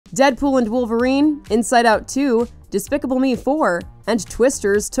Deadpool and Wolverine, Inside Out 2, Despicable Me 4, and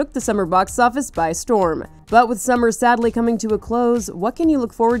Twisters took the summer box office by storm. But with summer sadly coming to a close, what can you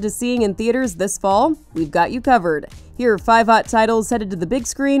look forward to seeing in theaters this fall? We've got you covered. Here are 5 hot titles headed to the big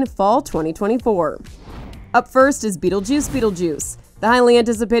screen fall 2024. Up first is Beetlejuice Beetlejuice. The highly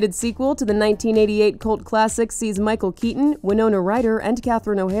anticipated sequel to the 1988 cult classic sees Michael Keaton, Winona Ryder, and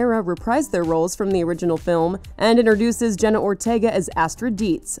Catherine O'Hara reprise their roles from the original film and introduces Jenna Ortega as Astrid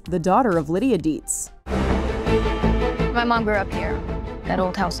Dietz, the daughter of Lydia Dietz. My mom grew up here, that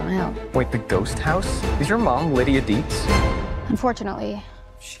old house on the hill. Wait, the ghost house? Is your mom Lydia Dietz? Unfortunately.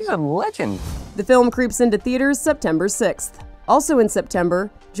 She's a legend. The film creeps into theaters September 6th. Also in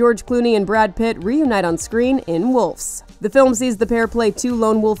September, George Clooney and Brad Pitt reunite on screen in Wolves. The film sees the pair play 2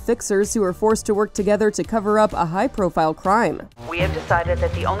 lone wolf fixers who are forced to work together to cover up a high-profile crime. We have decided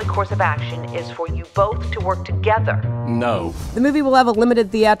that the only course of action is for you both to work together. No. The movie will have a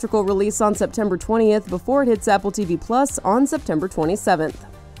limited theatrical release on September 20th before it hits Apple TV Plus on September 27th.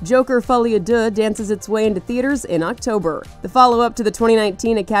 Joker Folie à Deux dances its way into theaters in October. The follow-up to the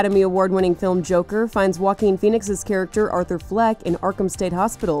 2019 Academy Award-winning film Joker finds Joaquin Phoenix's character Arthur Fleck in Arkham State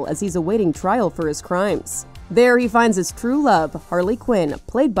Hospital as he's awaiting trial for his crimes. There he finds his true love, Harley Quinn,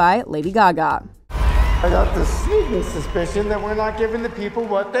 played by Lady Gaga. I got the sneaking suspicion that we're not giving the people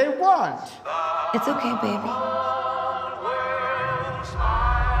what they want. It's okay, baby.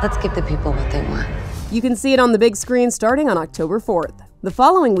 Let's give the people what they want. You can see it on the big screen starting on October 4th. The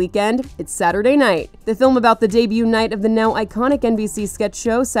following weekend, it's Saturday Night. The film about the debut night of the now iconic NBC sketch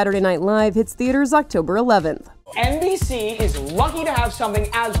show Saturday Night Live hits theaters October 11th. NBC is lucky to have something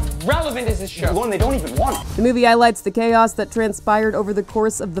as relevant as this show. One they don't even want. The movie highlights the chaos that transpired over the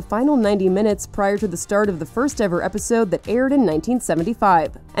course of the final 90 minutes prior to the start of the first ever episode that aired in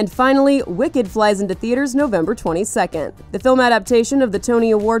 1975. And finally, Wicked flies into theaters November 22nd. The film adaptation of the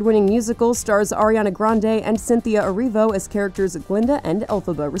Tony Award-winning musical stars Ariana Grande and Cynthia Erivo as characters Glinda and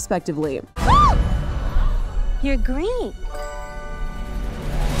Elphaba, respectively. You're green.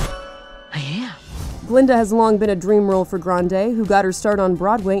 I am. Glinda has long been a dream role for Grande, who got her start on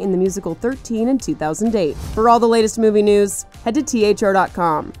Broadway in the musical 13 in 2008. For all the latest movie news, head to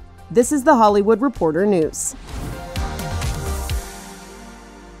THR.com. This is the Hollywood Reporter News.